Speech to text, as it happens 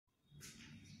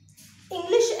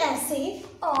essay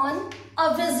on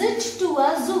a visit to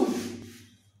a zoo.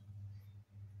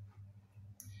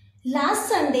 Last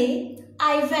Sunday,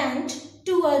 I went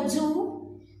to a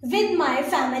zoo with my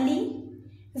family.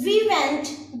 We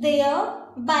went there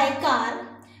by car.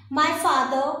 My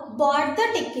father bought the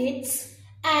tickets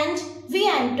and we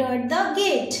entered the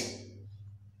gate.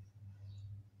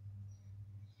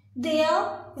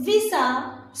 There we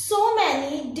saw so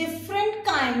many different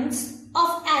kinds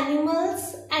of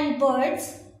animals and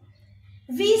birds.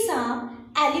 We saw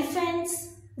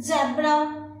elephants,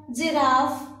 zebra,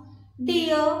 giraffe,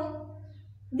 deer,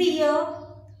 bear,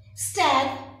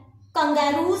 stag,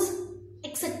 kangaroos,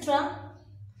 etc.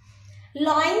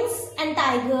 Lions and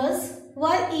tigers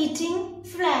were eating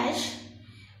flesh.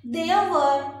 There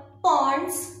were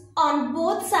ponds on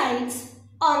both sides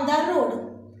on the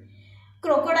road.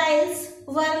 Crocodiles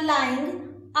were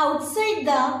lying outside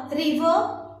the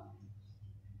river.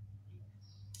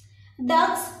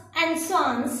 Ducks and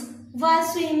swans were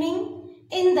swimming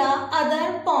in the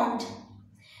other pond.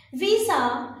 We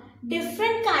saw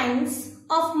different kinds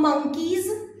of monkeys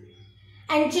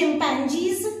and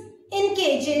chimpanzees in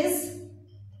cages.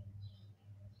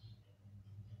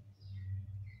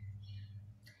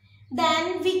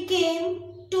 Then we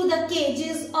came to the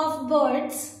cages of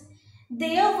birds.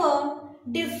 There were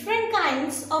different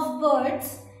kinds of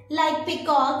birds like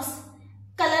peacocks,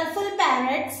 colorful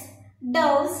parrots,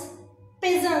 doves,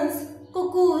 pigeons,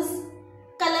 cuckoos,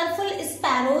 colorful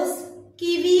sparrows,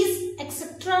 kiwis,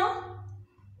 etc.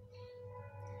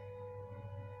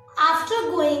 After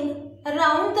going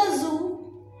around the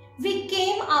zoo, we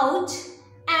came out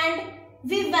and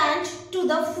we went to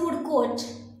the food court.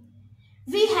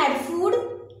 We had food,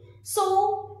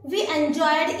 so we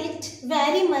enjoyed it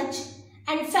very much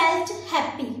and felt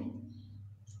happy.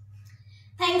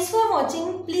 Thanks for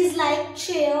watching. Please like,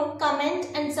 share, comment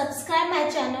and subscribe my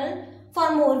channel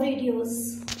for more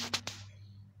videos.